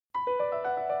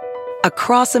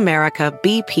Across America,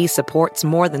 BP supports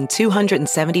more than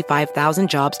 275,000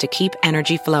 jobs to keep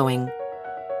energy flowing.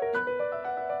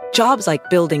 Jobs like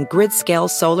building grid-scale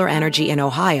solar energy in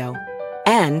Ohio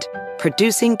and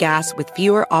producing gas with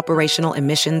fewer operational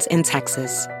emissions in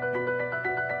Texas.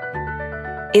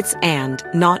 It's and,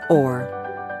 not or.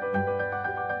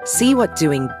 See what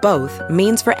doing both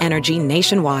means for energy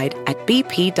nationwide at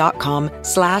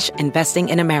bp.com/investing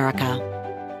in America.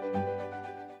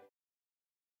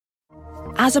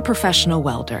 As a professional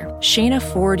welder, Shayna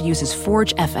Ford uses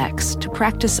Forge FX to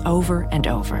practice over and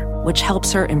over, which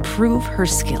helps her improve her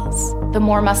skills. The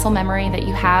more muscle memory that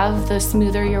you have, the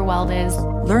smoother your weld is.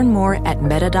 Learn more at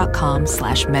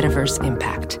meta.com/metaverse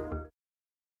impact.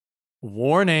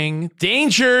 Warning.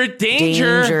 Danger.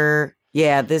 Danger.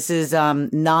 Yeah, this is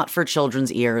not for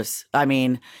children's ears. I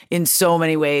mean, in so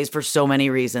many ways, for so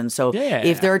many reasons. So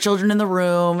if there are children in the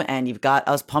room and you've got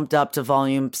us pumped up to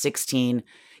volume 16,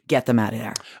 get them out of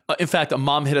there. In fact, a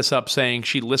mom hit us up saying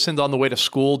she listened on the way to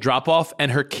school drop off and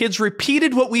her kids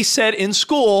repeated what we said in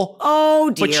school. Oh,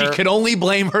 dear. But she could only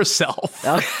blame herself.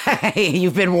 Okay,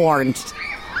 you've been warned.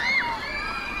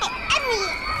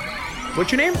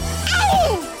 What's your name?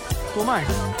 Who am I?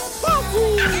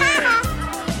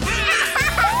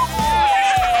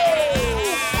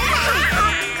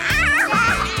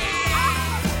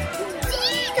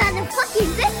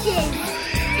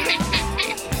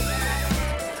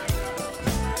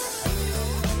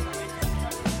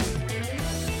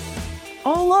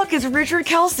 Oh, look, it's Richard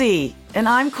Kelsey, and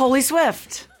I'm Coley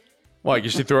Swift. What, you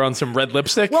should throw on some red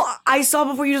lipstick? Well, I saw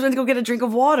before you just went to go get a drink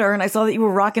of water, and I saw that you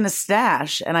were rocking a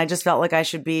stash, and I just felt like I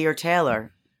should be your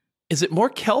tailor. Is it more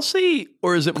Kelsey,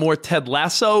 or is it more Ted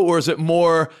Lasso, or is it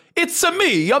more, it's a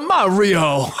me, a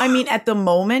Mario? I mean, at the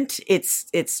moment, it's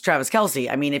Travis Kelsey.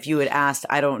 I mean, if you had asked,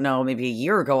 I don't know, maybe a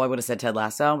year ago, I would have said Ted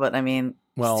Lasso, but I mean,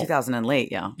 it's 2000 and late,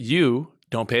 yeah. You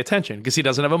don't pay attention because he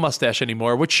doesn't have a mustache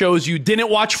anymore, which shows you didn't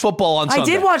watch football on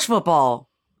Sunday. I did watch football.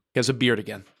 He has a beard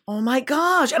again. Oh my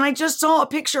gosh. And I just saw a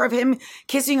picture of him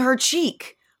kissing her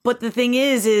cheek. But the thing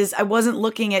is I wasn't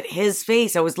looking at his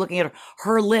face. I was looking at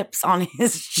her lips on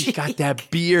his cheek. He got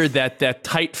that beard, that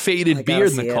tight faded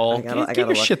beard, Nicole. Get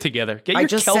your shit together.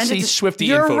 Get your Kelsey Swiftie info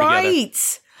together. You're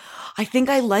right. I think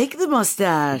I like the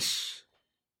mustache.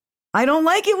 I don't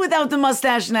like it without the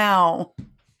mustache now.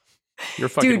 You're a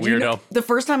fucking weirdo. You know, the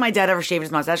first time my dad ever shaved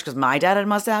his mustache, because my dad had a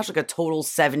mustache, like a total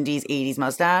 70s, 80s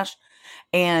mustache.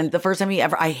 And the first time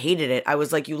I hated it. I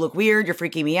was like, you look weird. You're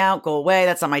freaking me out. Go away.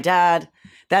 That's not my dad.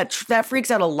 That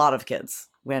freaks out a lot of kids.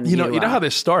 When you know how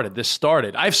this started.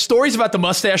 I have stories about the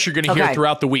mustache you're going to hear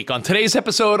throughout the week. On today's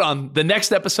episode, on the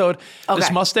next episode,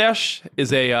 this mustache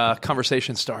is a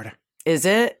conversation starter. Is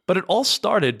it? But it all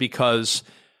started because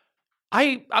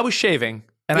I was shaving.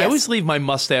 And I always leave my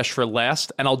mustache for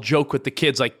last, and I'll joke with the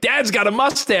kids like, Dad's got a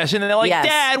mustache. And they're like,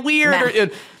 Dad,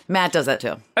 weird. Matt does that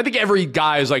too. I think every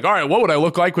guy is like, all right, what would I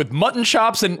look like with mutton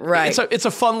chops? And it's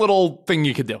a fun little thing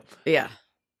you could do. Yeah.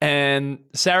 And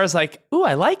Sarah's like, ooh,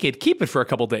 I like it. Keep it for a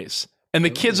couple days. And the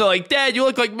kids are like, Dad, you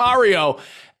look like Mario.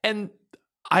 And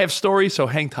I have stories, so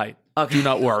hang tight. Okay. Do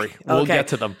not worry. We'll get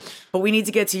to them. But we need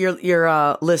to get to your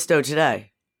listo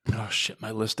today. Oh, shit,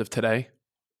 my list of today.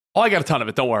 Oh, I got a ton of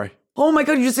it. Don't worry. Oh my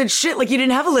God, you just said shit like you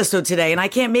didn't have a listo today, and I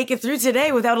can't make it through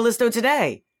today without a listo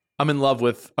today. I'm in love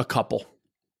with a couple.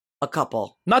 A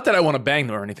couple. Not that I want to bang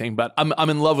them or anything, but I'm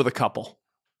in love with a couple.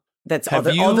 That's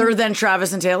other than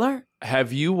Travis and Taylor?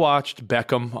 Have you watched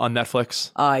Beckham on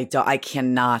Netflix? I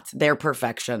cannot. They're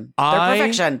perfection. They're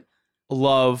perfection. I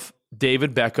love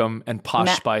David Beckham and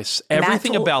Posh Spice.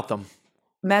 Everything about them.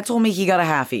 Matt told me he got a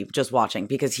halfie just watching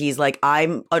because he's like,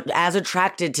 I'm as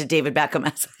attracted to David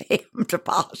Beckham as I am to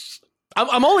Posh.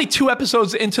 I'm only 2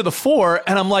 episodes into the 4,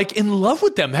 and I'm like in love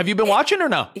with them. Have you been watching or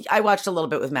no? I watched a little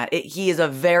bit with Matt.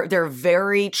 They're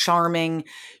very charming.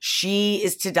 She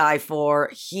is to die for.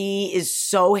 He is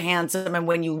so handsome, and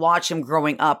when you watch him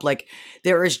growing up, like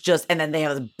there is just, and then they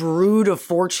have a brood of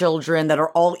 4 children that are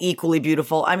all equally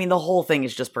beautiful. I mean, the whole thing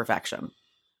is just perfection.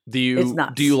 Do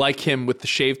you like him with the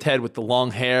shaved head, with the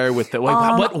long hair, with the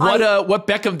what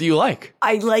Beckham do you like?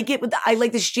 I like it I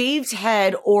like the shaved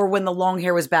head, or when the long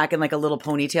hair was back in like a little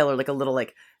ponytail or like a little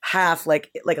like half like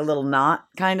a little knot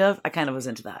kind of. I kind of was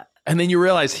into that. And then you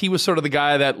realize he was sort of the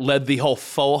guy that led the whole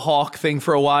faux hawk thing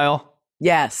for a while.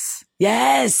 Yes,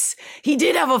 he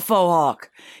did have a faux hawk.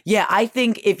 Yeah, I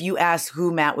think if you ask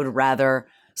who Matt would rather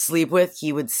sleep with,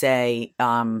 he would say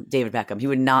David Beckham. He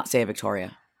would not say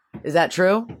Victoria. Is that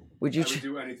true? Would you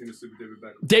do anything to sleep with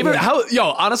David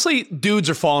Beckham? Honestly, dudes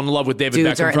are falling in love with David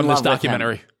Beckham from this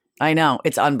documentary. I know.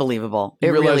 It's unbelievable. It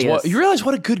You really is. You realize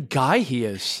what a good guy he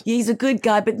is. He's a good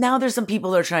guy, but now there's some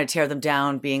people that are trying to tear them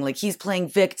down, being like, he's playing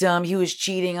victim. He was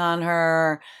cheating on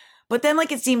her. But then,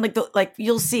 like, it seemed like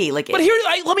you'll see. Like, But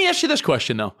let me ask you this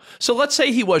question, though. So let's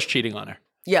say he was cheating on her.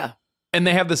 Yeah. And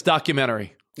they have this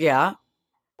documentary. Yeah.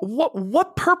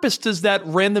 What purpose does that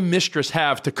random mistress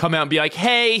have to come out and be like,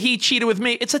 hey, he cheated with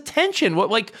me? It's attention.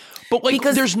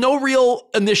 Because there's no real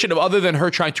initiative other than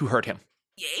her trying to hurt him.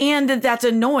 And that's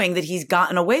annoying that he's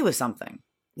gotten away with something.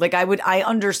 Like, I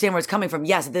understand where it's coming from.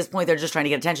 Yes, at this point, they're just trying to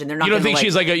get attention. They're not. You don't think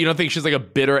she's like a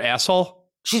bitter asshole?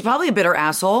 She's probably a bitter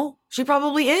asshole. She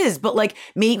probably is. But like,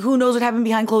 who knows what happened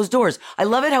behind closed doors? I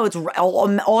love it how it's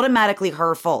automatically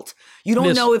her fault. You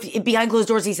don't know if behind closed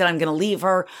doors he said, I'm going to leave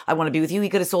her. I want to be with you. He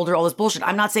could have sold her all this bullshit.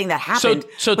 I'm not saying that happened.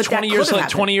 So but 20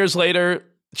 years later,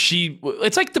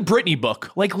 it's like the Britney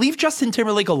book. Like, leave Justin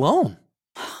Timberlake alone.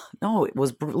 No, it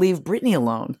was leave Britney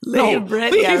alone. Leave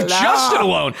Justin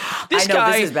alone. This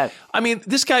guy, this is bad. I mean,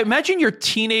 this guy, imagine your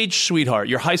teenage sweetheart,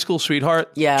 your high school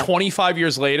sweetheart, 25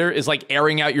 years later is like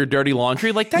airing out your dirty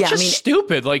laundry. Like, that's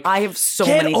stupid. Like, I have so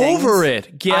many things. Get over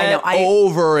it. Get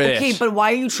over it. Okay, but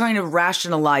why are you trying to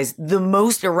rationalize the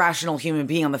most irrational human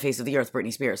being on the face of the earth,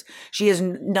 Britney Spears? She has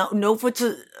no foot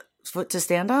to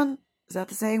stand on? Is that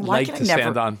the saying? Why can I never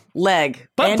stand on? Leg.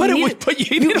 But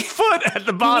you need a foot at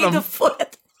the bottom. You need a foot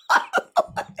at the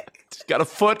bottom. She's got a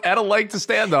foot and a leg to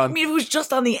stand on. I mean, if it was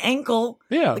just on the ankle.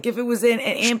 Yeah. Like if it was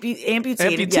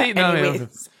amputated. Yeah.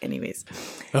 Anyways.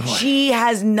 Oh, she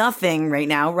has nothing right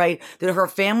now, right? That her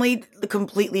family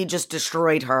completely just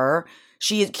destroyed her.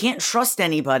 She can't trust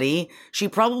anybody. She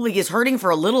probably is hurting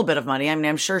for a little bit of money. I mean,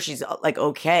 I'm sure she's like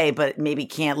okay, but maybe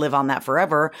can't live on that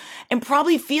forever. And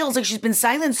probably feels like she's been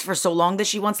silenced for so long that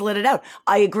she wants to let it out.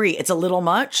 I agree. It's a little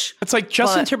much. It's like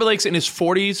Justin Timberlake's in his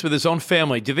 40s with his own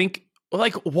family. Do you think,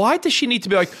 like, why does she need to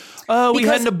be like, oh, we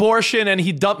had an abortion and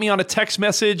he dumped me on a text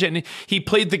message and he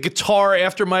played the guitar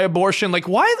after my abortion? Like,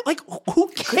 why? Like, who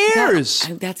cares?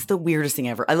 That's the weirdest thing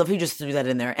ever. I love he just threw that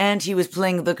in there. And he was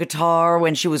playing the guitar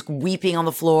when she was weeping on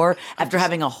the floor after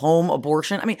having a home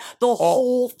abortion. I mean, the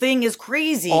whole thing is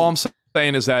crazy. All I'm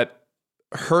saying is that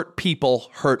hurt people,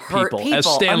 as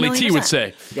Stanley T would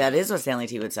say. That is what Stanley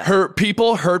T would say. Hurt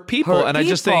people. And I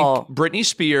just think Britney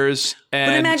Spears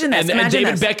and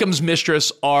David Beckham's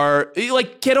mistress are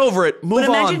like, get over it. Move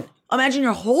on. Imagine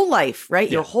your whole life, right?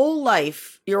 Yeah.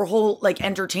 Your whole like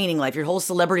entertaining life, your whole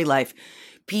celebrity life.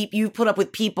 You've put up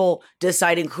with people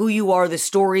deciding who you are, the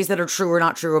stories that are true or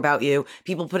not true about you,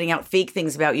 people putting out fake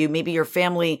things about you, maybe your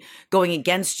family going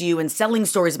against you and selling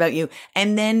stories about you.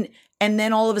 And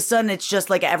then all of a sudden, it's just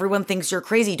like everyone thinks you're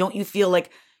crazy. Don't you feel like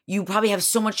you probably have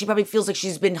so much? She probably feels like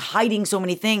she's been hiding so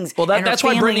many things. Well, that's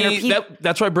why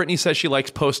Britney says she likes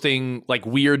posting like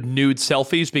weird nude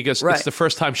selfies because it's the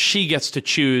first time she gets to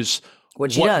choose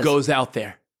what goes out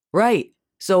there. Right.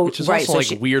 So which is also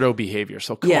weirdo behavior.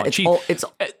 So come on.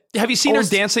 Have you seen her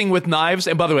dancing with knives?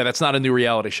 And by the way, that's not a new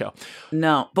reality show.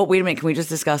 No, but wait a minute. Can we just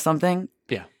discuss something?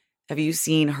 Yeah. Have you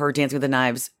seen her dancing with the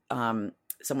knives?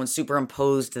 Someone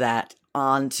superimposed that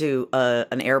onto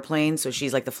an airplane, so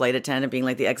she's like the flight attendant, being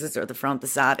like the exits are at the front, the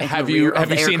side. Have you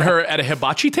seen her at a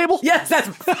hibachi table? Yes,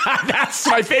 that's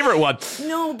my favorite one.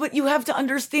 No, but you have to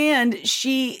understand,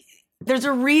 there's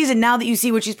a reason now that you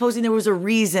see what she's posting. There was a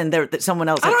reason that someone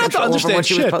else. I don't have to understand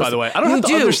shit, by the way. I don't have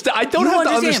to understand. I don't have to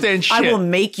understand shit. I will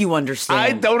make you understand.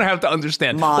 I don't have to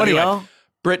understand. Mario. Well,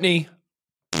 anyway,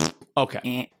 Britney.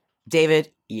 Okay.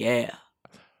 David. Yeah.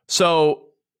 So.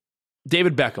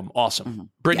 David Beckham, awesome.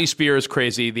 Mm-hmm. Britney Spears,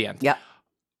 crazy, the end. Yeah.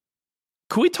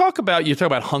 Can we talk about, you talk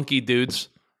about hunky dudes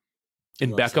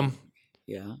in Beckham?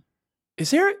 Yeah. Is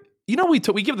there, we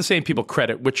give the same people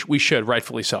credit, which we should,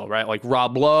 rightfully so, right? Like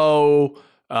Rob Lowe,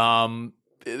 the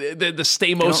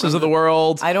Stamoses of the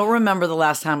world. I don't remember the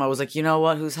last time I was like, you know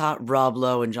what, who's hot? Rob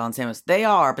Lowe and John Stamos. They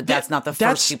are, but that's not the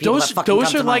first two people that fucking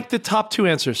those are like the top two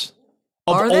answers.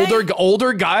 Of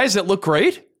older guys that look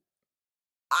great?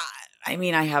 I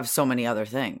mean, I have so many other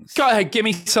things. Go ahead, give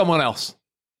me someone else.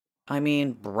 I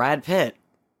mean, Brad Pitt.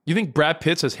 You think Brad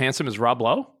Pitt's as handsome as Rob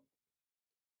Lowe?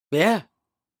 Yeah.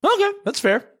 Okay, that's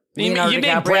fair. Leonardo you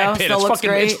DiCaprio Brad Pitt. still looks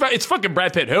great. It's fucking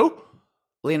Brad Pitt. Who?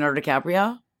 Leonardo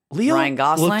DiCaprio. Ryan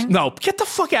Gosling. No, get the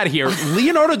fuck out of here.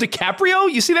 Leonardo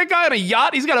DiCaprio? You see that guy on a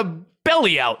yacht? He's got a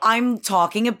belly out. I'm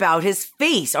talking about his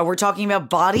face. Are we talking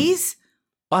about bodies?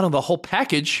 I don't know, the whole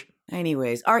package.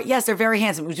 Anyways, all right, yes, they're very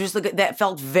handsome. It was just that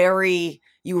felt very,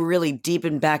 you were really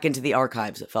deepened back into the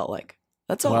archives, it felt like.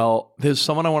 That's all. Well, there's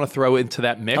someone I want to throw into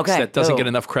that mix that doesn't get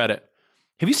enough credit.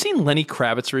 Have you seen Lenny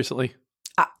Kravitz recently?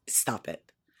 Stop it.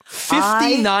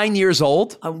 59 years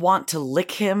old? I want to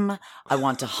lick him. I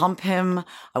want to hump him.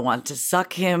 I want to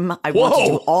suck him. I want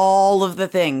to do all of the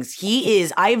things.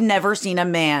 I've never seen a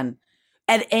man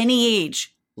at any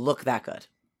age look that good.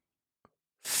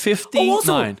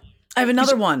 59. I have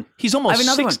another one. He's almost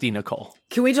 60, Nicole.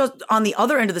 Can we just, on the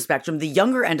other end of the spectrum, the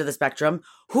younger end of the spectrum,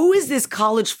 who is this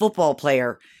college football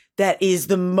player that is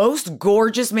the most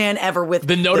gorgeous man ever with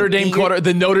the Notre Dame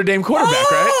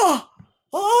quarterback, right?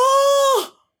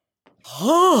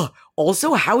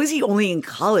 Also, how is he only in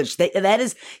college?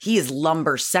 He is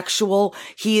lumber sexual.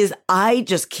 I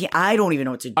don't even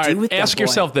know what to do with that boy. Ask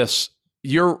yourself this.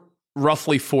 You're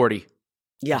roughly 40.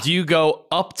 Yeah. Do you go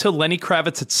up to Lenny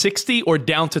Kravitz at 60 or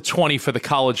down to 20 for the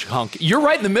college hunk? You're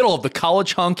right in the middle of the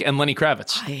college hunk and Lenny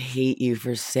Kravitz. I hate you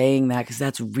for saying that because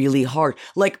that's really hard.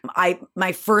 Like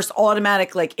my first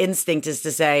automatic instinct is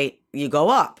to say you go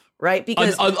up, right?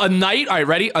 Because a night, all right,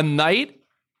 ready? A night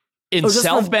in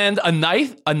South Bend, a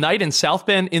night in South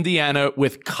Bend, Indiana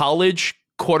with college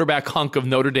quarterback hunk of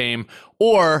Notre Dame,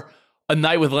 or a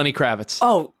night with Lenny Kravitz.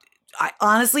 Oh,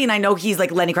 honestly, and I know he's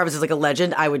Lenny Kravitz is a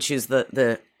legend. I would choose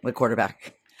the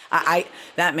quarterback.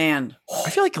 That man. I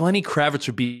feel like Lenny Kravitz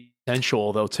would be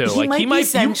sensual though too. He might be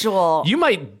sensual. You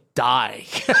might die.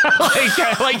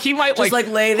 He might just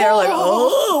lay there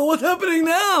what's happening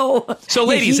now? So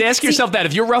ladies, ask yourself that.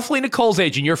 If you're roughly Nicole's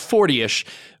age and you're 40-ish,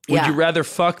 would you rather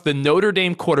fuck the Notre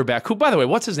Dame quarterback, who, by the way,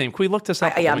 what's his name? Can we look this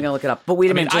up? I'm going to look it up. But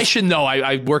wait a minute. I should know.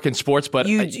 I work in sports, but...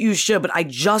 You should, but I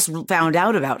just found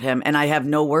out about him, and I have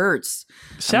no words.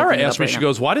 Sarah asked me, she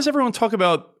goes, why does everyone talk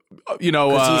about, because he's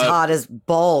hot as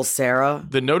balls, Sarah.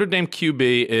 The Notre Dame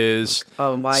QB is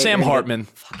Sam Hartman.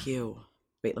 Fuck you.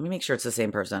 Wait, let me make sure it's the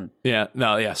same person.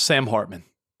 Sam Hartman.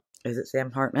 Is it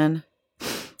Sam Hartman?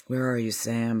 Where are you,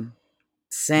 Sam?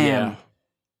 Sam. Yeah.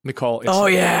 Nicole.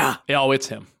 It's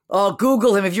him. Oh,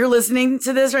 Google him. If you're listening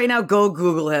to this right now, go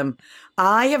Google him.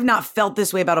 I have not felt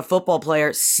this way about a football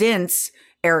player since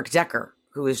Eric Decker,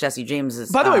 who is Jesse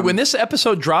James's. By the way, when this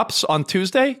episode drops on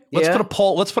Tuesday, let's put a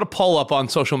poll. Let's put a poll up on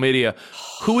social media.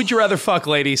 Who would you rather fuck,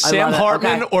 ladies? Sam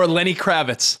Hartman or Lenny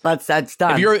Kravitz? That's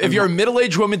done. If you're a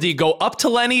middle-aged woman, do you go up to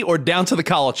Lenny or down to the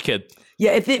college kid?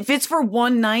 Yeah, if it's for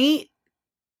one night,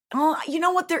 you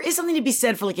know what? There is something to be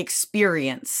said for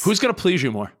experience. Who's going to please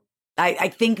you more? I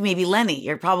think maybe Lenny.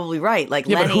 You're probably right.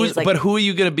 Lenny but who are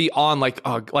you going to be on?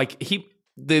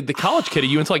 The college kid? Are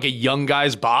you into a young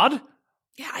guy's bod?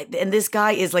 Yeah, and this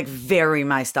guy is very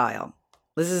my style.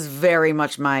 This is very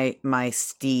much my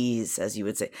steez, as you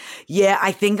would say. Yeah,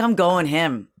 I think I'm going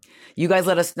him. You guys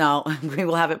let us know. We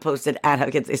will have it posted at How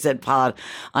Kids They Said Pod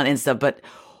on Insta. But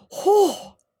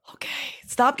okay,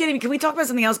 stop getting me. Can we talk about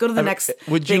something else? Go to the next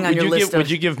thing on your list.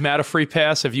 Would you give Matt a free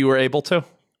pass if you were able to?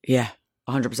 Yeah,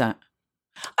 100%.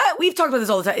 We've talked about this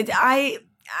all the time. I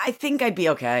think I'd be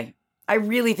okay. I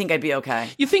really think I'd be okay.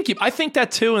 I think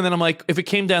that too. And then I'm like, if it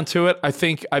came down to it, I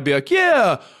think I'd be like,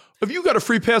 yeah, if you got a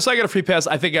free pass, I got a free pass.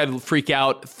 I think I'd freak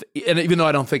out. And even though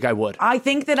I don't think I would. I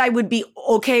think that I would be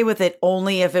okay with it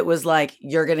only if it was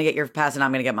you're going to get your pass and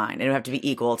I'm going to get mine. And it would have to be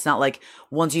equal. It's not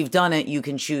once you've done it, you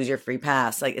can choose your free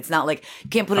pass. It's not you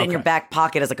can't put it in your back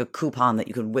pocket as a coupon that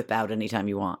you can whip out anytime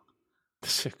you want.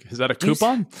 Is that a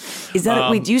coupon?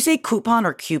 Wait, do you say coupon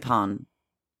or coupon?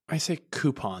 I say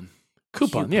coupon.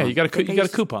 Coupon. Yeah, you got a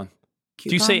coupon. Do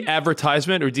you say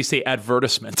advertisement or do you say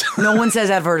advertisement? No one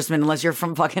says advertisement unless you're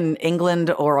from fucking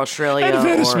England or Australia.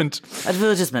 Advertisement.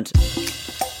 Advertisement.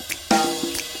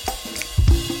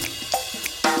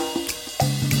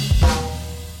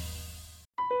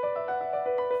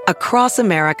 Across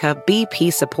America,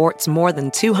 BP supports more than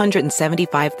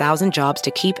 275,000 jobs to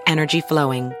keep energy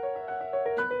flowing.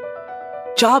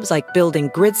 Jobs like building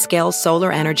grid-scale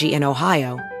solar energy in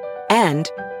Ohio and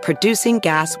producing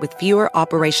gas with fewer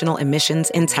operational emissions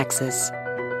in Texas.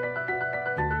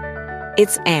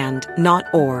 It's and, not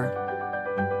or.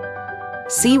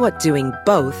 See what doing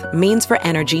both means for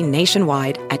energy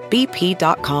nationwide at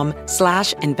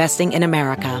bp.com/investing in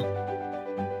America.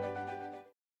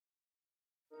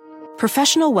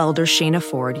 Professional welder Shayna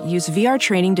Ford used VR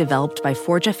training developed by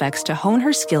ForgeFX to hone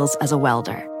her skills as a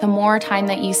welder. The more time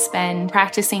that you spend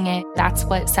practicing it, that's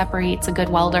what separates a good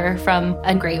welder from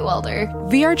a great welder.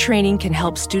 VR training can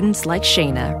help students like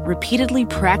Shayna repeatedly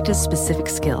practice specific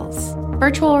skills.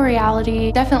 Virtual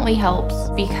reality definitely helps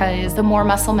because the more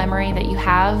muscle memory that you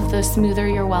have, the smoother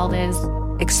your weld is.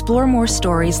 Explore more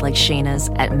stories like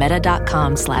Shayna's at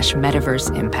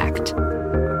meta.com/metaverseimpact.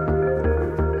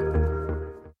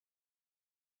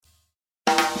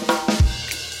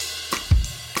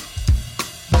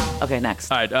 Okay,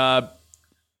 next. All right.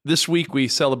 This week we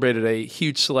celebrated a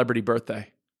huge celebrity birthday.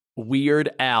 Weird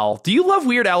Al. Do you love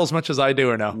Weird Al as much as I do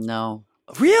or no? No.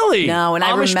 Really? No, and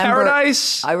Amish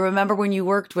Paradise? I remember when you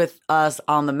worked with us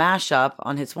on the mashup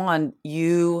on Hits One,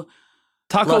 you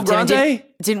Taco loved him. Grande?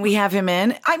 Didn't we have him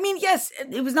in? I mean, yes,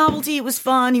 it was novelty. It was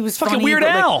fun. He was Fucking funny, Weird but,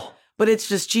 like, Al. but it's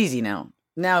just cheesy now.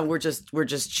 Now we're just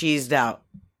cheesed out.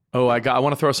 Oh, I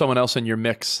want to throw someone else in your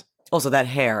mix. Also, that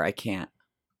hair, I can't.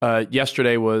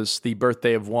 Yesterday was the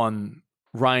birthday of one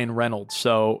Ryan Reynolds.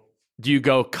 So do you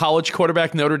go college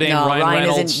quarterback Notre Dame, No, Ryan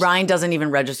Reynolds? Ryan doesn't even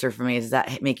register for me. Does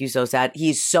that make you so sad?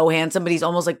 He's so handsome, but he's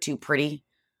almost like too pretty.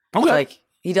 Okay. Like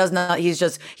he does not.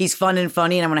 He's fun and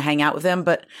funny, and I want to hang out with him.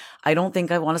 But I don't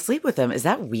think I want to sleep with him. Is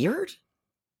that weird?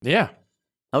 Yeah.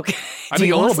 Okay. I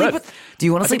mean, a little bit. Do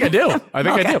you want to sleep? I do. with him? I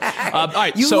think I do. Okay. All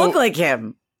right. You so, look like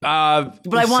him. But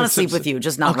I want to sleep with you,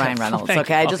 just not Okay, Ryan Reynolds. thank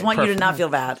Okay. you. I just Okay, want you to perfect. not feel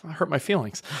bad. I hurt my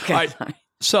feelings. Okay. All right. Sorry.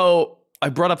 So I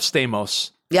brought up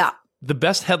Stamos. Yeah. The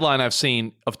best headline I've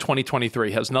seen of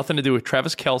 2023 has nothing to do with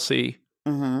Travis Kelce,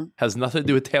 has nothing to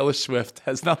do with Taylor Swift,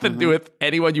 has nothing to do with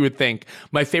anyone you would think.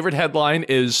 My favorite headline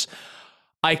is,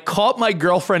 I caught my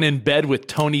girlfriend in bed with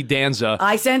Tony Danza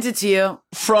I sent it to you.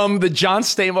 from the John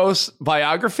Stamos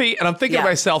biography. And I'm thinking to Yeah.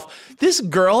 myself, this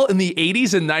girl in the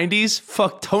 80s and 90s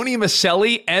fucked Tony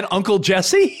Maselli and Uncle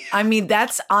Jesse? I mean,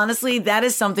 that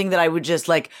is something that I would just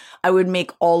like, I would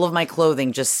make all of my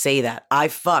clothing just say that. I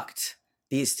fucked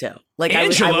these two. Like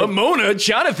Angela, Mona,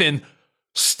 Jonathan,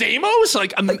 Stamos?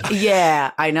 Like,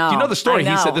 yeah, I know. Do you know the story?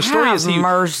 I He said know. the story Have is he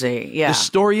mercy. Yeah. The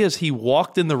story is he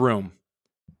walked in the room.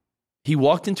 He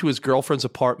walked into his girlfriend's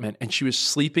apartment and she was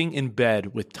sleeping in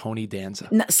bed with Tony Danza.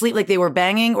 Sleep like they were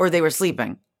banging or they were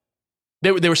sleeping.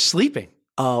 They were sleeping.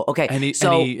 Oh, okay. And he,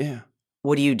 so yeah.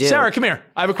 what do you do? Sarah, come here.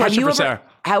 I have a question for Sarah.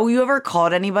 Have you ever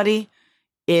caught anybody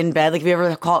in bed? Like, have you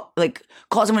ever caught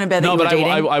someone in bed that No, you were but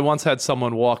dating? I once had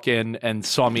someone walk in and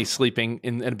saw me sleeping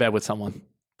in bed with someone.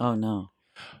 Oh no,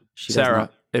 she does Sarah,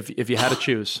 not. if you had to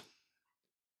choose,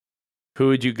 who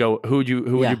would you go? Who would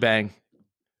you bang?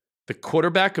 The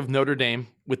quarterback of Notre Dame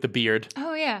with the beard.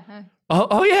 Oh yeah.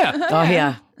 Oh yeah. Oh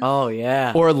yeah. Oh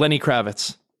yeah. Or Lenny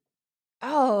Kravitz.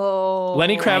 Oh.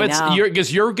 Lenny Kravitz, know.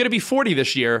 because you're going to be 40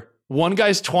 this year. One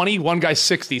guy's 20, one guy's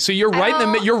 60. So you're right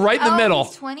in the middle.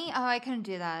 He's 20? Oh, I couldn't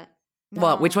do that. No.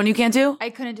 What? Which one you can't do? I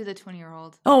couldn't do the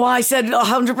 20-year-old. Oh, I said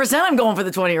 100%. I'm going for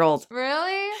the 20-year-old.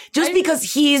 Really? Just because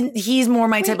he's more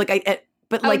my type. Like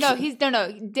but Oh like no, he's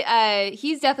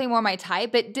definitely more my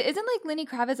type. But isn't like Lenny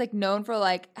Kravitz like known for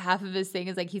like half of his thing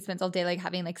is like he spends all day like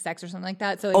having like sex or something like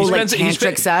that. So Oh, he like spends,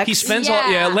 tantric sex? He spends Lenny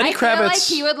I Kravitz. feel like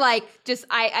he would like just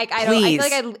I don't. I Please. feel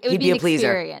like it He'd would be be a an pleaser.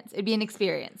 experience. It'd be an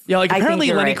experience. Yeah, like I think apparently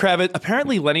you're Lenny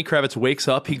right. Kravitz wakes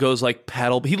up, he goes like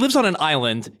paddle. He lives on an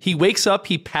island. He wakes up,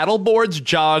 he paddle boards,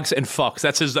 jogs, and fucks.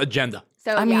 That's his agenda.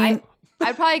 So I yeah, mean-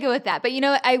 I'd probably go with that. But you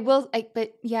know what? I will.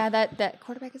 But yeah, that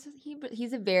quarterback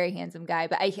he's a very handsome guy.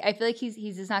 But I feel like he's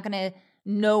just not gonna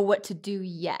know what to do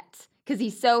yet because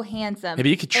he's so handsome. Maybe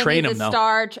you could and train he's him a though.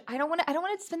 Star. I don't want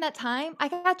to spend that time. I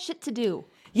got shit to do.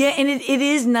 Yeah, and it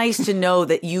is nice to know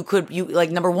that you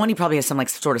like number one, he probably has some like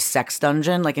sort of sex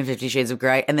dungeon, like in 50 Shades of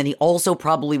Grey, and then he also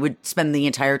probably would spend the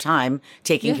entire time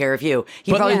taking care of you.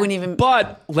 He probably wouldn't even.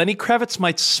 But Lenny Kravitz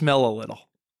might smell a little.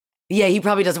 Yeah, he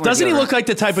probably doesn't. Doesn't he look like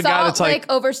the type of guy that's like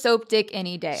over soap dick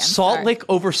any day? Salt Lick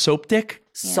over soap dick?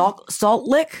 Salt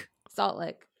Lick? Salt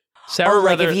Lick. Sarah, Like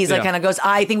rather, if he's like yeah. kind of goes,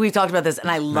 I think we've talked about this,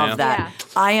 and I love Yeah. that. Yeah.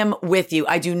 I am with you.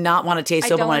 I do not want to taste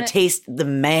soap. I don't want wanna- to taste the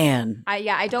man.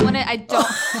 I don't want to. I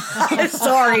don't.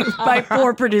 Sorry, my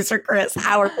poor producer Chris.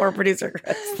 Our poor producer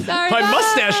Chris. Sorry, My bye.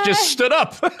 mustache just stood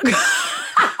up.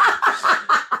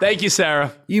 Thank you,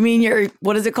 Sarah. You mean your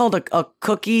what is it called? A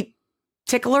cookie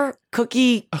tickler?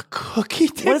 Cookie? A cookie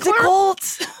tickler? What is it called?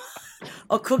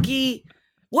 A cookie?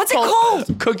 What's it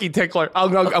called? Cookie tickler.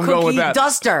 I'm going with Cookie that.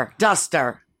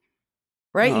 Duster.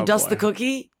 Right? Oh, you dust boy. the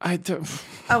cookie? I don't.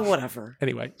 Oh, whatever.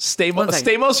 Anyway, One second.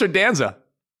 Stamos or Danza?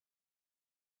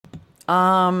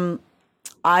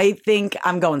 I think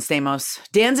I'm going Stamos.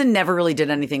 Danza never really did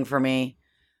anything for me.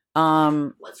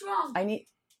 What's wrong? I need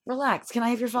relax. Can I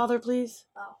have your father, please?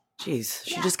 Oh, jeez,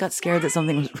 she just got scared that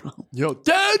something was wrong. Yo,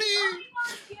 Daddy.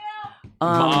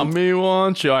 Mommy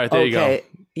wants you. All right, there you go.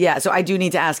 Yeah, so I do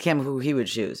need to ask him who he would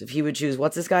choose. If he would choose,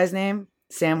 what's this guy's name?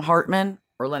 Sam Hartman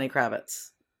or Lenny Kravitz?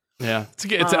 Yeah,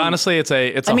 it's honestly it's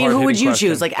a I mean, who would you question.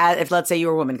 choose? Like, if let's say you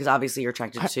were a woman, because obviously you're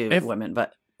attracted to women,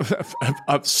 but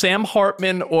Sam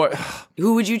Hartman or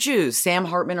who would you choose? Sam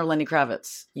Hartman or Lenny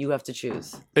Kravitz? You have to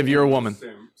choose. if you're a woman,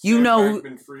 You know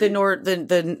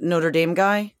the Notre Dame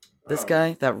guy, this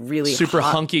guy, that really super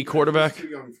hot- hunky quarterback. Too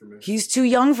young for me. He's too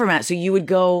young for Matt, so you would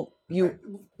go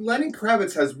Lenny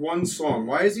Kravitz has one song.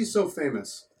 Why is he so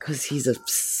famous? because he's a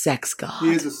sex god.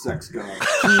 He is a sex god.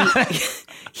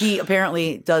 he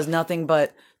apparently does nothing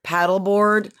but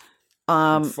paddleboard.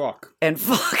 Fuck. And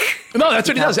fuck. No, that's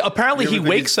what he does. Apparently, he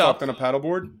wakes up on a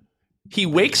paddleboard. He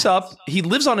wakes up. He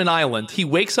lives on an island. He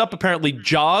wakes up, apparently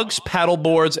jogs,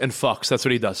 paddleboards, and fucks. That's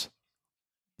what he does.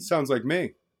 Sounds like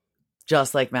me.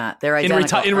 Just like Matt. They're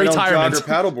identical. In I don't retirement. jog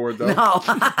or paddleboard though.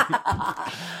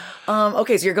 No.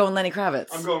 Okay, so you're going Lenny Kravitz.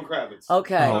 I'm going Kravitz.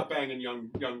 Okay. I'm not banging young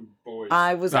boys.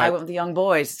 I went with the young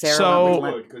boys. Sarah So-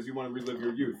 went with because you want to relive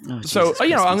your youth. So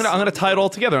I'm gonna tie it all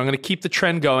together. I'm gonna keep the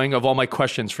trend going of all my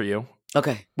questions for you.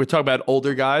 Okay. We're talking about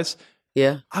older guys.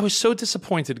 Yeah. I was so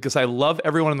disappointed because I love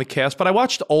everyone in the cast, but I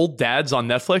watched Old Dads on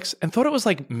Netflix and thought it was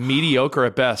like mediocre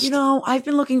at best. You know, I've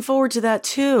been looking forward to that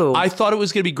too. I thought it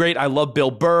was going to be great. I love Bill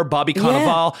Burr, Bobby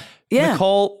Cannavale. Yeah.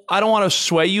 Nicole, I don't want to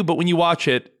sway you, but when you watch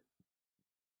it,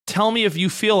 tell me if you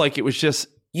feel like it was just...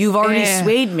 You've already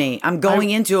swayed me. I'm going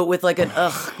into it with like an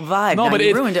vibe. No, now but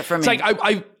you ruined it for me. It's like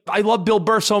I love Bill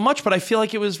Burr so much, but I feel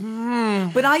like it was...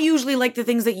 But I usually like the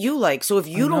things that you like. So if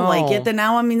you don't like it, then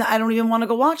now I don't even want to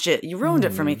go watch it. You ruined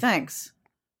it for me. Thanks.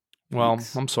 Well,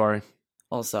 I'm sorry.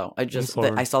 Also,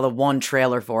 I saw the one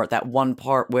trailer for it, that one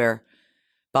part where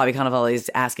Bobby Cannavale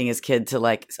is asking his kid to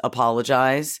like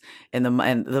apologize, and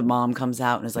the mom comes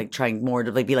out and is like trying more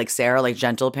to like be like Sarah, like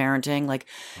gentle parenting, like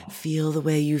feel the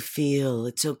way you feel.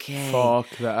 It's okay. Fuck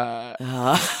that.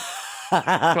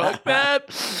 Fuck that.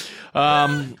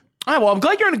 All right, well, I'm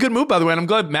glad you're in a good mood, by the way, and I'm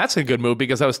glad Matt's in a good mood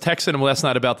because I was texting him last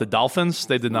night about the Dolphins.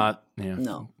 They did not. Yeah.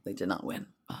 No, they did not win.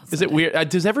 Is it weird?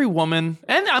 Does every woman,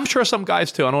 and I'm sure some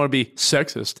guys too, I don't want to be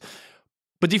sexist,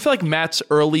 but do you feel like Matt's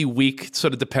early week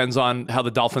sort of depends on how the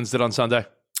Dolphins did on Sunday?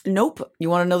 Nope. You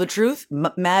want to know the truth?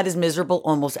 Matt is miserable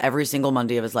almost every single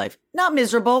Monday of his life. Not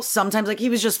miserable. Sometimes, like, he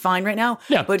was just fine right now.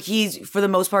 Yeah. But for the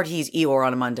most part, he's Eeyore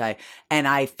on a Monday. And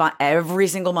every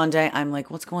single Monday, I'm like,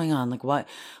 what's going on? Like, what?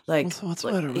 Like, what's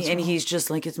the matter? What's and wrong? he's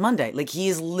just like, it's Monday. Like, he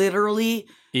is literally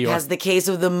Eeyore. has the case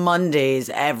of the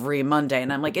Mondays every Monday.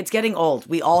 And I'm like, it's getting old.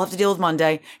 We all have to deal with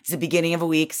Monday. It's the beginning of a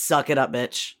week. Suck it up,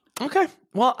 bitch. Okay.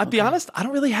 Well, I'll be honest. I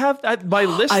don't really have my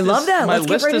list. I love that. My Let's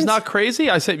get list right is into- not crazy.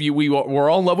 I said we're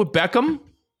all in love with Beckham. All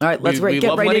right, let's we get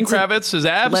love right Lenny into Kravitz, his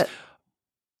abs.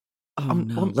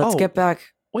 Let's get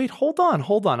back. Wait, hold on.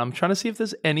 I'm trying to see if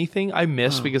there's anything I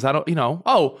missed because I don't,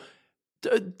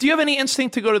 do you have any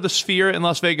instinct to go to the Sphere in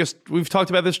Las Vegas? We've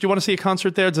talked about this. Do you want to see a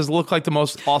concert there? Does it look like the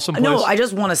most awesome place? No, I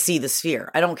just want to see the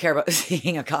Sphere. I don't care about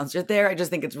seeing a concert there. I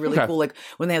just think it's really cool. Like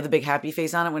when they have the big happy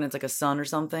face on it, when it's like a sun or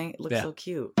something. It looks so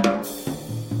cute.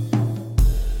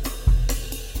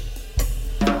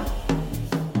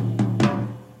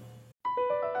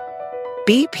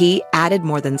 BP added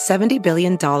more than $70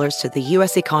 billion to the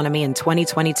U.S. economy in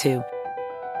 2022.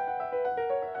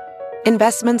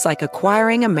 Investments like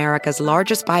acquiring America's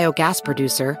largest biogas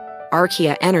producer,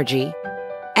 Archaea Energy,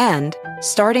 and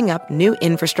starting up new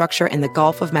infrastructure in the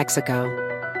Gulf of Mexico.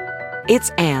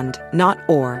 It's and, not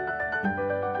or.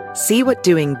 See what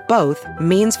doing both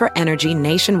means for energy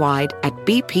nationwide at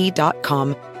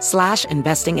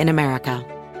bp.com/investing in America.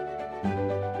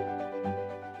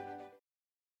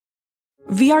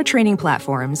 VR training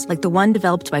platforms, like the one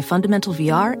developed by Fundamental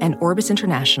VR and Orbis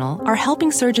International, are helping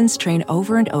surgeons train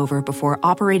over and over before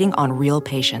operating on real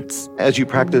patients. As you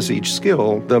practice each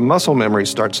skill, the muscle memory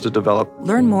starts to develop.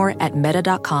 Learn more at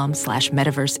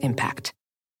meta.com/metaverse impact.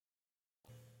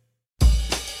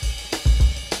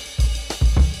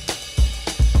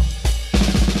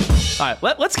 All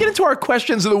right, let's get into our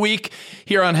questions of the week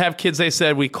here on Have Kids They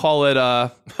Said. We call it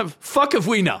Fuck If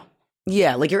We Know.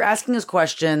 Yeah, like you're asking us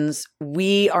questions.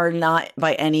 We are not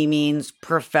by any means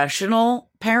professional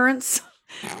parents.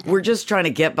 We're just trying to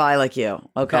get by like you.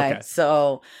 Okay.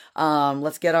 So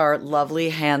let's get our lovely,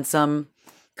 handsome,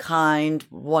 kind,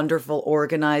 wonderful,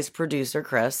 organized producer,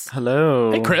 Chris.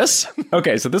 Hello. Hey, Chris.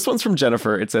 Okay, so this one's from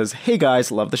Jennifer. It says, "Hey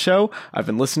guys, love the show. I've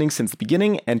been listening since the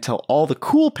beginning and tell all the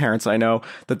cool parents I know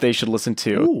that they should listen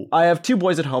to. Ooh. I have 2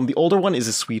 boys at home. The older one is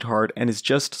a sweetheart and is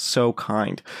just so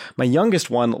kind. My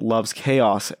youngest one loves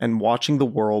chaos and watching the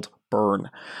world burn.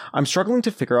 I'm struggling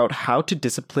to figure out how to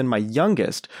discipline my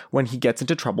youngest when he gets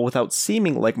into trouble without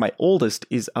seeming like my oldest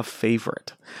is a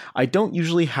favorite. I don't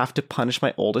usually have to punish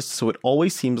my oldest, so it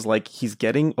always seems like he's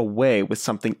getting away with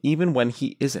something even when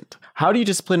he isn't. How do you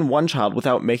discipline one child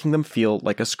without making them feel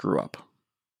like a screw-up?"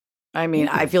 I mean,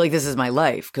 I feel like this is my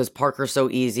life because Parker's so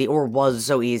easy or was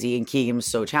so easy and Keegan was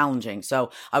so challenging. So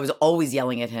I was always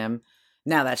yelling at him.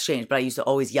 Now that's changed, but I used to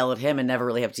always yell at him and never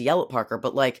really have to yell at Parker.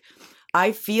 But like,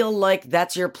 I feel like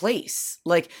that's your place.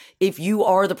 Like, if you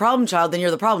are the problem child, then you're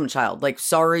the problem child. Like,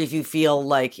 sorry if you feel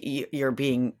like you're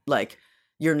being like,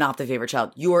 you're not the favorite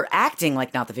child. You are acting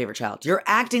like not the favorite child. You're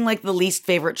acting like the least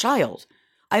favorite child.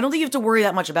 I don't think you have to worry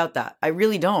that much about that. I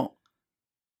really don't.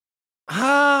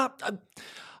 I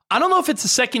don't know if it's a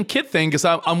second kid thing because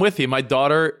I'm with you. My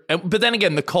daughter, but then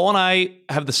again, Nicole and I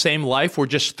have the same life. We're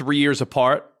just 3 years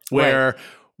apart, where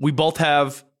we both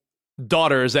have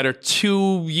daughters that are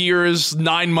 2 years,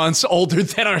 9 months older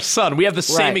than our son. We have the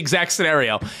same exact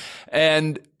scenario.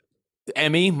 And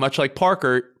Emmy, much like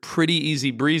Parker, pretty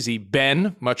easy breezy.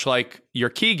 Ben, much like your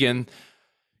Keegan,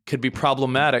 could be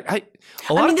problematic. I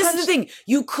mean, this is the thing.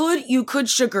 You could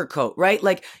sugarcoat, right?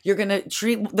 Like you're going to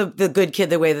treat the good kid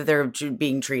the way that they're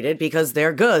being treated because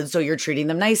they're good. So you're treating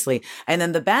them nicely. And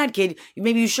then the bad kid,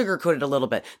 maybe you sugarcoat it a little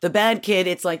bit. The bad kid,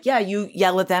 it's like, yeah, you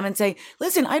yell at them and say,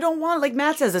 listen, I don't want, like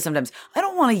Matt says this sometimes, I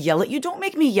don't want to yell at you. Don't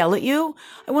make me yell at you.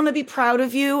 I want to be proud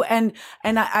of you. And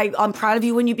I'm proud of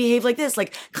you when you behave like this.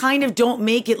 Like kind of don't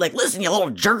make it like, listen, you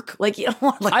little jerk. Like you don't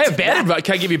want like I have bad advice.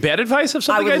 Can I give you bad advice of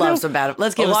something I would love do? some bad.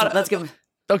 Let's give him.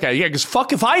 Okay, yeah, because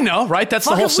fuck if I know, right? That's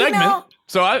the whole segment.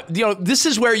 So, this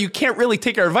is where you can't really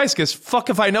take our advice because fuck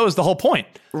if I know is the whole point.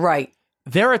 Right.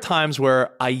 There are times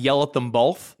where I yell at them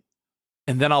both,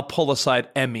 and then I'll pull aside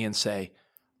Emmy and say,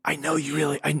 I know you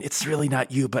really, it's really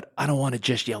not you, but I don't want to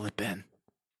just yell at Ben.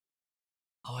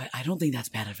 Oh, I don't think that's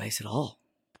bad advice at all.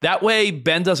 That way,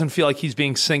 Ben doesn't feel like he's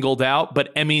being singled out,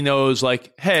 but Emmy knows,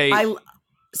 like, hey. I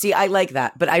like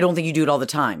that, but I don't think you do it all the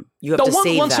time. You have to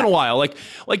save once that. in a while. Like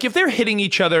if they're hitting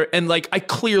each other and like I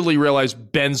clearly realize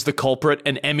Ben's the culprit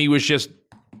and Emmy was just,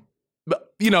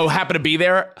 happened to be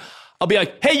there. I'll be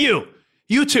like, hey,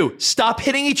 you two, stop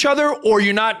hitting each other or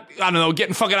you're not, I don't know,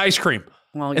 getting fucking ice cream.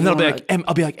 Well, and then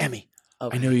I'll be like, Emmy,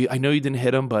 okay. I know you didn't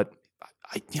hit him, but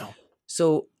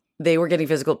So they were getting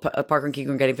physical. Parker and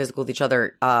Keegan were getting physical with each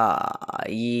other Sunday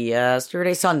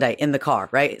in the car,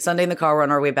 right? Sunday in the car. We're on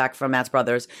our way back from Matt's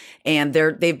brothers, and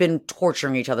they've been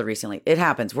torturing each other recently. It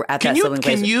happens. We're at that sibling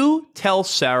place. Can you tell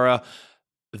Sarah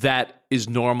that is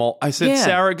normal? I said,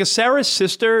 Sarah, because Sarah's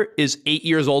sister is 8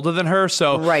 years older than her.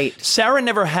 So Sarah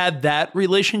never had that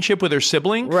relationship with her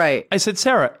sibling. Right. I said,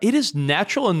 Sarah, it is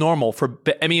natural and normal for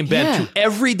Emmy and Ben to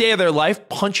every day of their life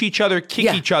punch each other,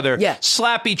 kick each other,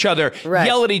 slap each other,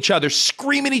 yell at each other,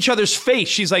 scream in each other's face.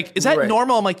 She's like, is that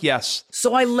normal? I'm like, yes.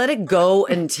 So I let it go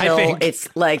until it's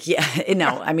like,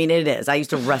 I mean, it is. I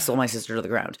used to wrestle my sister to the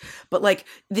ground. But like,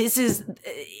 this is...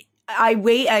 I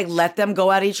let them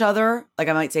go at each other. Like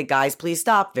I might say, guys, please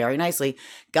stop. Very nicely.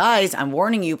 Guys, I'm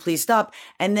warning you, please stop.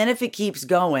 And then if it keeps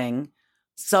going,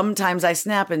 sometimes I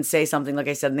snap and say something like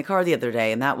I said in the car the other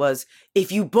day. And that was,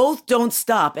 if you both don't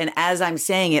stop, and as I'm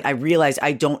saying it, I realized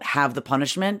I don't have the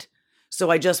punishment. So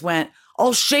I just went,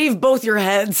 I'll shave both your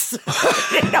heads.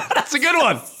 That's a good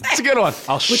one. That's a good one.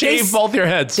 I'll shave both your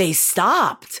heads. They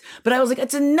stopped. But I was like,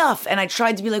 it's enough. And I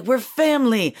tried to be like, we're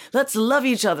family. Let's love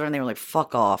each other. And they were like,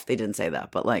 fuck off. They didn't say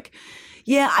that. But like,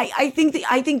 yeah, I think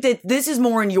that this is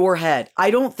more in your head. I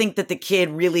don't think that the kid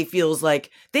really feels like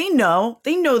they know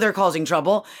they're causing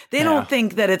trouble. They don't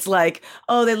think that it's like,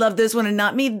 oh, they love this one and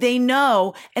not me. They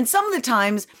know. And some of the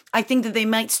times I think that they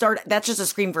might that's just a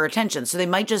scream for attention. So they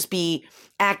might just be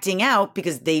acting out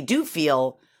because they do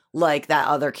feel like that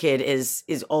other kid is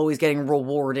always getting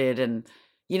rewarded. And,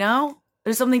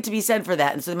 there's something to be said for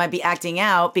that. And so they might be acting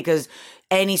out because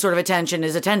any sort of attention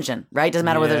is attention, right? Doesn't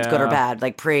matter whether it's good or bad,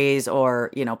 like praise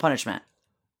or, punishment.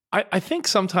 I think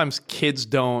sometimes kids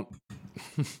don't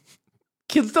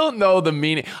know the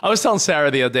meaning. I was telling Sarah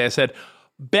the other day, I said,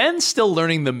 Ben's still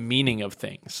learning the meaning of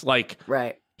things. Like,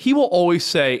 he will always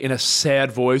say in a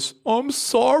sad voice, I'm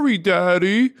sorry,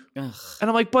 Daddy. Ugh. And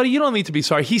I'm like, buddy, you don't need to be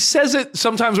sorry. He says it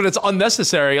sometimes when it's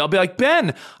unnecessary. I'll be like,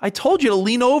 Ben, I told you to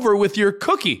lean over with your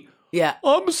cookie. Yeah.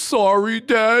 I'm sorry,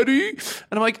 Daddy. And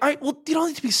I'm like, all right, well, you don't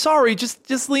need to be sorry.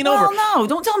 Just lean over. Well, no,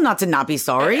 don't tell him not to not be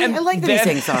sorry. And I like that he's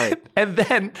saying sorry. And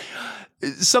then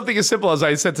something as simple as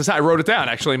I said to Sarah, I wrote it down,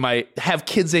 actually,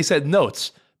 they said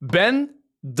notes. Ben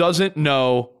doesn't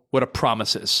know what a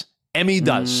promise is. Emmy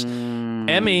does.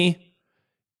 Emmy,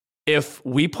 if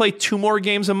we play 2 more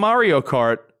games of Mario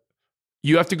Kart,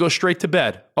 you have to go straight to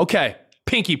bed. Okay,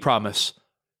 pinky promise.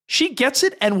 She gets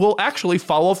it and will actually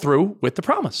follow through with the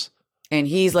promise. And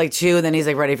he's like 2, and then he's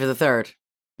like ready for the 3rd.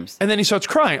 And then he starts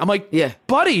crying. I'm like,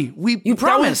 buddy, you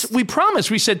promised. We promised.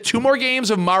 We said 2 more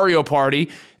games of Mario Party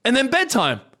and then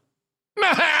bedtime.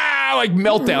 Like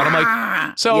meltdown. I'm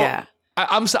like, so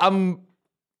I'm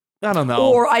I don't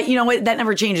know. Or that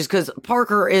never changes because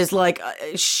Parker is like,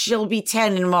 she'll be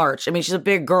 10 in March. I mean, she's a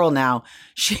big girl now.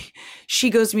 She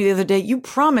goes to me the other day, you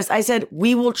promised. I said,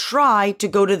 we will try to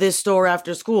go to this store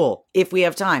after school if we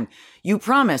have time. You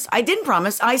promised. I didn't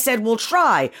promise. I said, we'll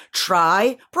try.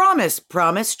 Try, promise,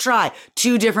 try.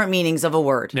 2 different meanings of a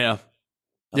word. Yeah.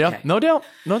 Yeah, no doubt.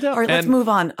 No doubt. All right, let's move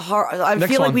on. I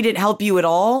Next feel like one. we didn't help you at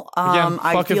all.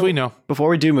 Fuck if we know. Before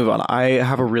we do move on, I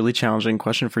have a really challenging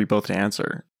question for you both to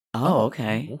answer. Oh,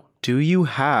 okay. Do you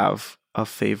have a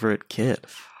favorite kid?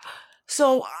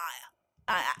 So,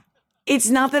 it's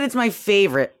not that it's my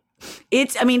favorite.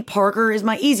 Parker is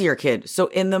my easier kid. So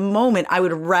in the moment, I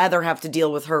would rather have to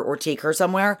deal with her or take her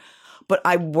somewhere. But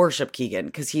I worship Keegan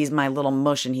because he's my little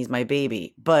mush and he's my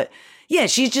baby. But yeah,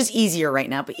 she's just easier right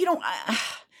now. But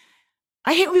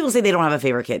I hate when people say they don't have a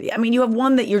favorite kid. I mean, you have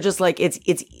one that you're just like, it's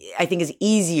I think is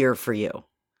easier for you.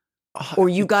 Or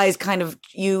you guys kind of,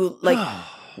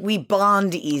 we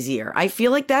bond easier. I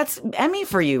feel like that's Emmy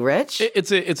for you, Rich.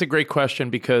 It's a great question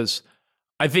because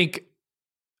I think,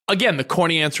 again, the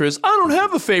corny answer is, I don't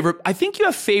have a favorite. I think you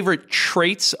have favorite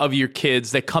traits of your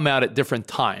kids that come out at different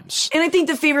times. And I think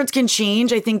the favorites can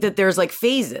change. I think that there's like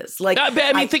phases. Like,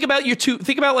 think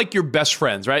about like your best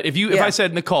friends, right? If I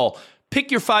said, Nicole,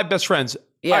 pick your 5 best friends.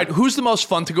 Yeah. All right, who's the most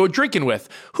fun to go drinking with?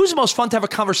 Who's the most fun to have a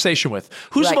conversation with?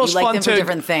 Who's the most you like fun them to for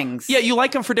different things? Yeah, you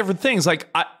like them for different things. Like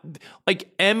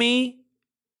Emmy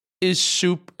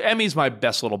Emmy's my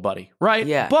best little buddy, right?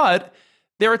 Yeah. But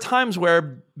there are times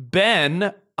where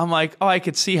Ben, I'm like, I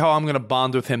could see how I'm going to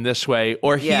bond with him this way.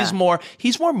 Or he's more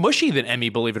mushy than Emmy,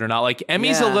 believe it or not. Like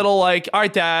Emmy's a little like, all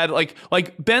right, Dad.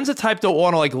 Like Ben's the type to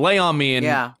want to like lay on me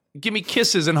and give me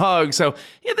kisses and hugs. So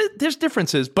yeah, there's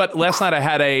differences. But last night I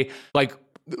had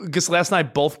because last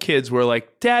night both kids were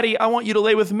like, Daddy, I want you to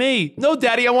lay with me. No,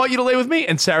 Daddy, I want you to lay with me.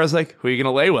 And Sarah's like, who are you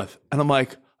going to lay with? And I'm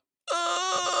like,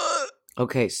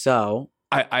 Okay, so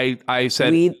I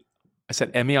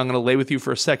said, Emmy, I'm going to lay with you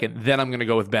for a second. Then I'm going to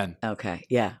go with Ben. Okay,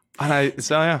 yeah. And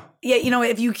yeah. Yeah,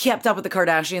 if you kept up with the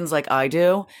Kardashians like I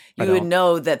do, you would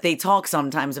know that they talk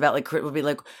sometimes about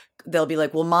they'll be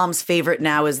like, well, Mom's favorite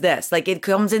now is this. Like it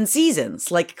comes in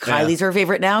seasons. Like Kylie's her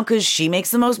favorite now because she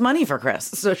makes the most money for Chris,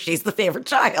 so she's the favorite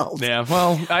child. Yeah,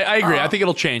 well, I agree. I think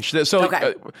it'll change. So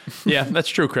okay. Yeah, that's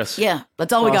true, Chris. Yeah,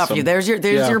 that's all we got for you. There's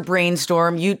your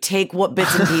brainstorm. You take what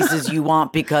bits and pieces you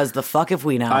want because the fuck if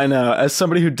we know. I know. As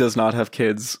somebody who does not have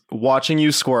kids, watching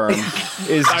you squirm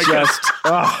is just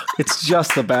it's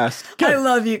just the best. I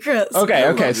love you, Chris.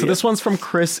 Okay. So this one's from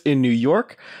Chris in New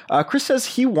York. Chris says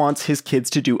he wants his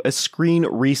kids to do a screen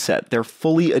reset. They're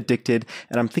fully addicted,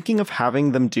 and I'm thinking of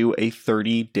having them do a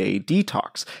 30-day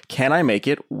detox. Can I make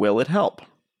it? Will it help?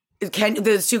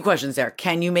 There's 2 questions there.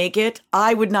 Can you make it?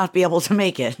 I would not be able to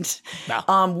make it.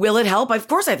 No. Will it help? Of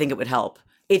course I think it would help.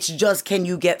 It's just, can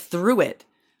you get through it?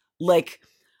 Like,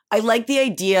 I like the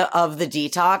idea of the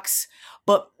detox,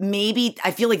 but maybe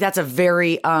I feel like that's a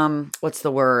very, what's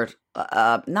the word?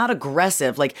 Not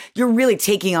aggressive. Like you're really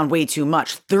taking on way too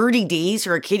much. 30 days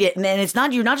for a kid. And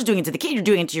then you're not just doing it to the kid, you're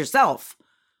doing it to yourself.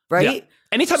 Right? Yeah.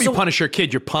 Anytime you punish your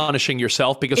kid, you're punishing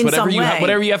yourself because whatever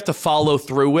you have to follow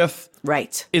through with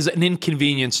is an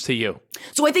inconvenience to you.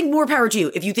 So I think more power to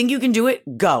you. If you think you can do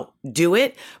it, go. Do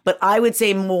it. But I would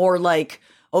say more like,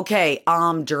 okay,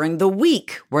 during the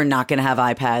week, we're not going to have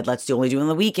iPad. Let's only do it on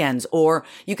the weekends. Or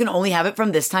you can only have it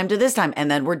from this time to this time,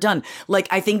 and then we're done. Like,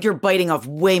 I think you're biting off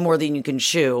way more than you can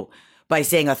chew by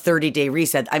saying a 30-day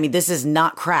reset. I mean, this is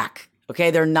not crack. Okay,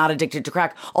 they're not addicted to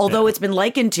crack. Although it's been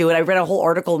likened to it. I read a whole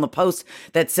article in the Post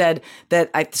that said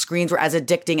that screens were as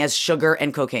addicting as sugar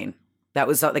and cocaine. That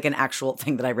was like an actual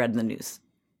thing that I read in the news.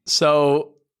 So,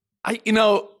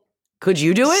 could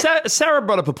you do it? Sarah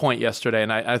brought up a point yesterday,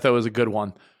 and I thought it was a good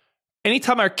one.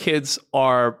 Anytime our kids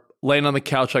are laying on the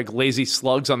couch like lazy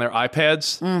slugs on their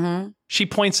iPads, she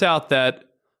points out that,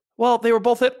 well, they were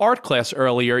both at art class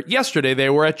earlier. Yesterday, they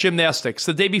were at gymnastics.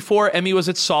 The day before, Emmy was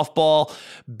at softball.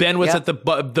 Ben was at the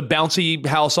bouncy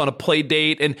house on a play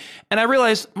date. And I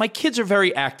realized my kids are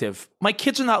very active. My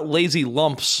kids are not lazy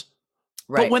lumps.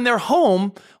 Right. But when they're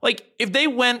home, like if they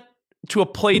went to a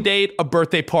play date, a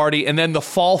birthday party, and then the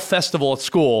fall festival at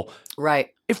school.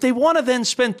 Right. If they want to then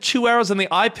spend 2 hours on the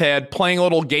iPad playing a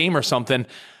little game or something,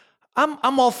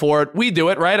 I'm all for it. We do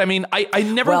it, right? I mean, I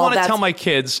never want to tell my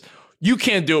kids, you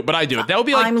can't do it, but I do it. That would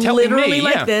be like I'm telling me. literally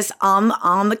like this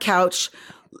on the couch,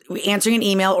 answering an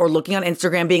email or looking on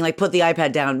Instagram, being like, put the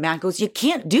iPad down. Matt goes, you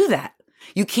can't do that.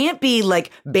 You can't be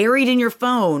like buried in your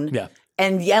phone. Yeah.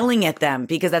 And yelling at them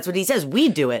because that's what he says. We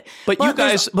do it. But you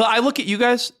guys, I look at you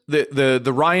guys,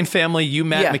 the Ryan family, you,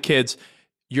 Matt, and the kids.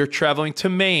 You're traveling to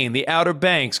Maine, the Outer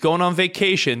Banks, going on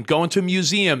vacation, going to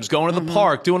museums, going to the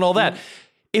park, doing all that.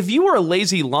 If you were a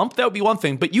lazy lump, that would be one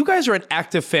thing. But you guys are an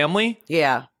active family.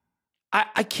 Yeah.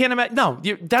 I can't imagine. No,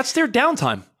 that's their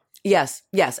downtime. Yes.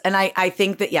 And I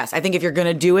think that, yes, I think if you're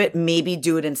going to do it, maybe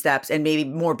do it in steps and maybe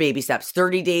more baby steps.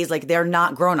 30 days, like they're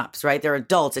not grown-ups, right? They're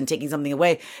adults, and taking something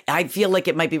away, I feel like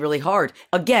it might be really hard.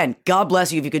 Again, God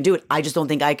bless you if you can do it. I just don't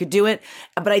think I could do it.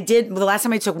 But I did, the last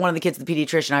time I took one of the kids to the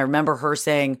pediatrician, I remember her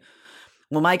saying,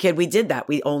 well, my kid, we did that.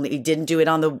 We didn't do it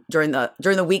during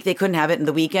the week. They couldn't have it. And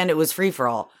the weekend, it was free for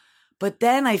all. But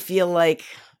then I feel like,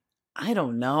 I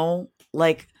don't know,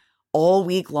 like, all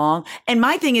week long. And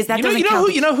my thing is that doesn't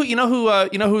count. You know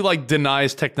who like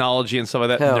denies technology and stuff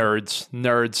like that? Who?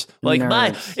 Nerds. Like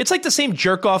it's like the same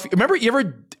jerk off. Remember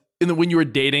when you were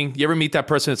dating, you ever meet that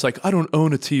person? It's like, I don't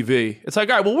own a TV. It's like,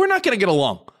 all right, well, we're not going to get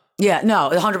along. Yeah, no,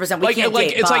 100%. We can't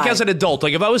date. It's Bye. like as an adult,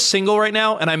 like if I was single right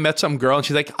now and I met some girl and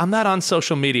she's like, I'm not on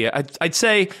social media, I'd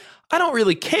say, I don't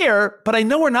really care, but I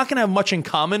know we're not going to have much in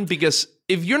common, because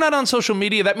if you're not on social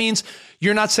media, that means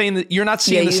you're not seeing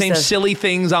the same silly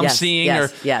things I'm seeing.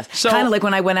 Yes. So kind of like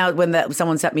when I went out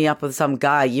someone set me up with some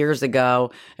guy years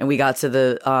ago, and we got to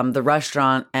the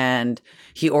restaurant, and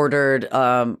he ordered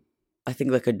I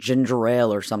think like a ginger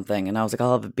ale or something, and I was like,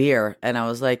 I'll have a beer, and I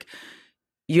was like,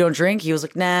 you don't drink? He was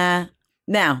like, nah.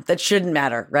 Now that shouldn't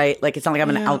matter, right? Like, it's not like I'm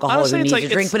an alcoholic who needs to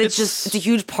drink, but it's a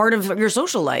huge part of your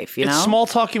social life, you know? It's small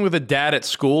talking with a dad at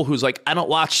school who's like, I don't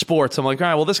watch sports. I'm like, all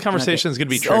right, well, this conversation is going to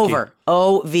be tricky. Over.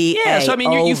 O-V-A. Yeah, so I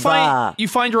mean, you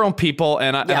find your own people,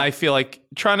 and I feel like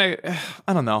trying to,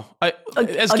 I don't know.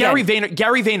 Gary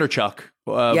Vaynerchuk,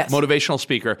 motivational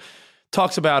speaker,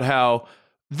 talks about how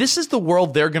this is the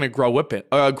world they're going to grow up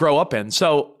in.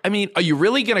 So, I mean, are you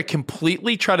really going to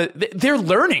completely try to? They're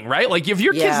learning, right? Like, if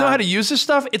your kids know how to use this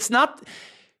stuff, it's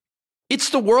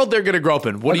the world they're going to grow up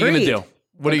in. What are you going to do?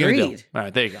 What are you going to do? All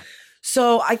right, there you go.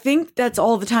 So I think that's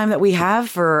all the time that we have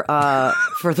for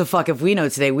the fuck if we know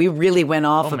today. We really went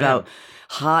off about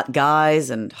hot guys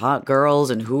and hot girls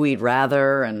and who we'd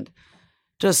rather and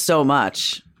just so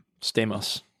much.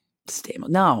 Stamos.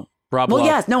 No. Rob Lowe. Well,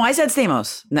 yes. No, I said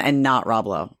Stamos and not Rob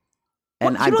Lowe.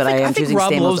 And I am choosing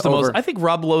Stamos over. I think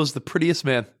Rob Lowe's the prettiest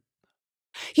man.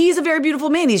 He's a very beautiful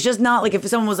man. He's just not like, if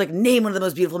someone was like, name one of the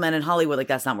most beautiful men in Hollywood, like,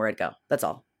 that's not where I'd go. That's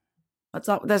all.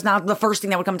 That's not the first thing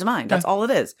that would come to mind. That's all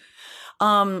it is.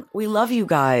 We love you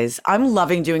guys. I'm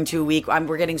loving doing 2 a week.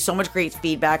 We're getting so much great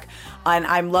feedback, and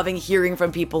I'm loving hearing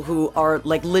from people who are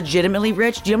like legitimately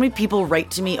rich. Do you know how many people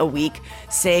write to me a week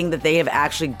saying that they have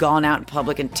actually gone out in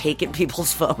public and taken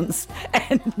people's phones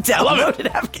and downloaded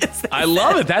Havkins? I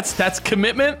love it. That's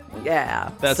commitment. Yeah.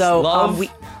 That's love.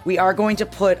 We are going to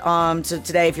put so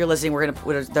today, if you're listening, we're going to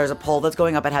put there's a poll that's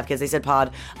going up at Have Kids They Said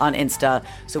Pod on Insta,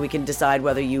 so we can decide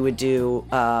whether you would do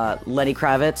Lenny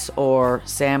Kravitz or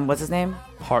Sam. What's his name?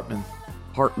 Hartman.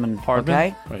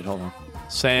 Okay. Wait, hold on.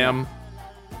 Sam.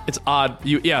 It's odd.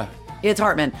 It's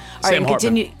Hartman. All Sam right,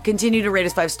 Hartman. continue to rate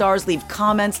us 5 stars. Leave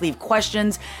comments, leave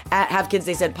questions at Have Kids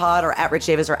They Said Pod or at Rich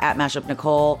Davis or at Mashup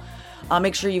Nicole.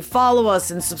 Make sure you follow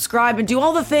us and subscribe and do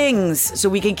all the things so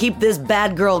we can keep this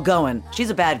bad girl going. She's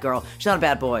a bad girl. She's not a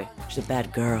bad boy. She's a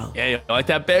bad girl. Yeah, you like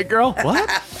that bad girl?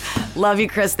 What? Love you,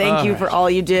 Chris. Thank you for all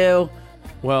you do.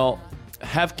 Well,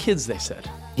 have kids, they said.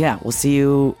 Yeah, we'll see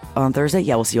you on Thursday.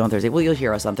 Yeah, we'll see you on Thursday. Well, you'll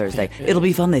hear us on Thursday. It'll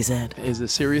be fun, they said. It is a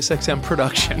SiriusXM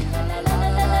production.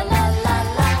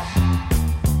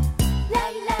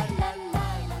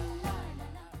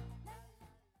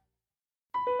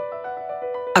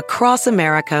 Across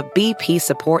America, BP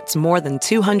supports more than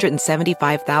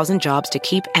 275,000 jobs to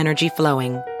keep energy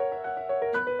flowing.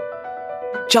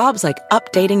 Jobs like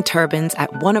updating turbines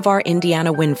at one of our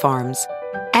Indiana wind farms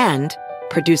and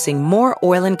producing more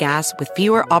oil and gas with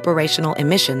fewer operational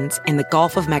emissions in the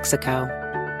Gulf of Mexico.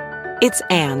 It's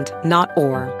and, not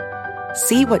or.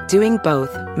 See what doing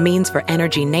both means for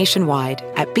energy nationwide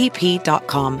at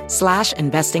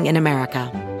bp.com/investing in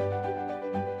America.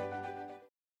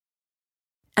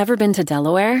 Ever been to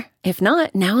Delaware? If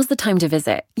not, now's the time to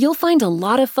visit. You'll find a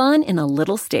lot of fun in a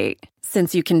little state.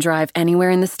 Since you can drive anywhere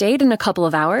in the state in a couple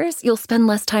of hours, you'll spend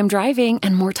less time driving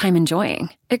and more time enjoying.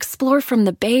 Explore from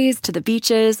the bays to the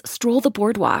beaches, stroll the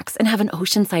boardwalks, and have an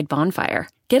oceanside bonfire.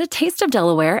 Get a taste of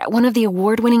Delaware at one of the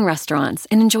award-winning restaurants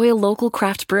and enjoy a local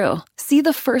craft brew. See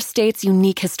the first state's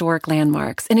unique historic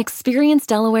landmarks and experience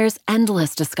Delaware's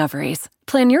endless discoveries.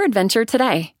 Plan your adventure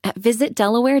today at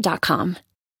visitdelaware.com.